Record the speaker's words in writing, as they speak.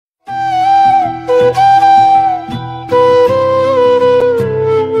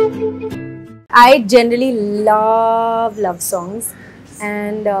I generally love songs,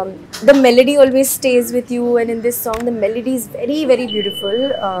 and the melody always stays with you. And in this song, the melody is very beautiful.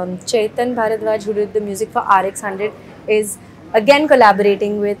 Chetan Bharadwaj, who did the music for RX100, is again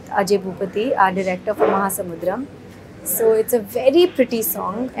collaborating with Ajay Bhupati, our director for Maha Samudram. So it's a very pretty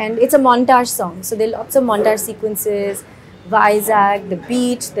song, and it's a montage song. So there are lots of montage sequences, Vizag, the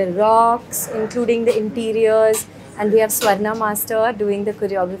beach, the rocks, including the interiors. And we have Swarna Master doing the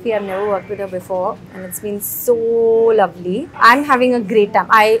choreography. I've never worked with her before, and it's been so lovely. I'm having a great time.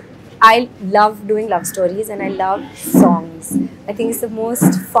 I love doing love stories, and I love songs. I think it's the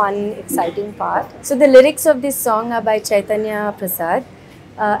most fun, exciting part. So the lyrics of this song are by Chaitanya Prasad.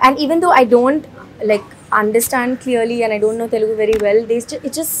 And even though I don't understand clearly and I don't know Telugu very well,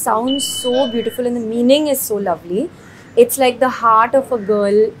 it just sounds so beautiful, and the meaning is so lovely. It's like the heart of a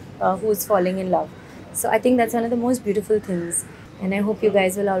girl who's falling in love. So I think that's one of the most beautiful things, and I hope you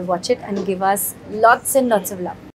guys will all watch it and give us lots and lots of love.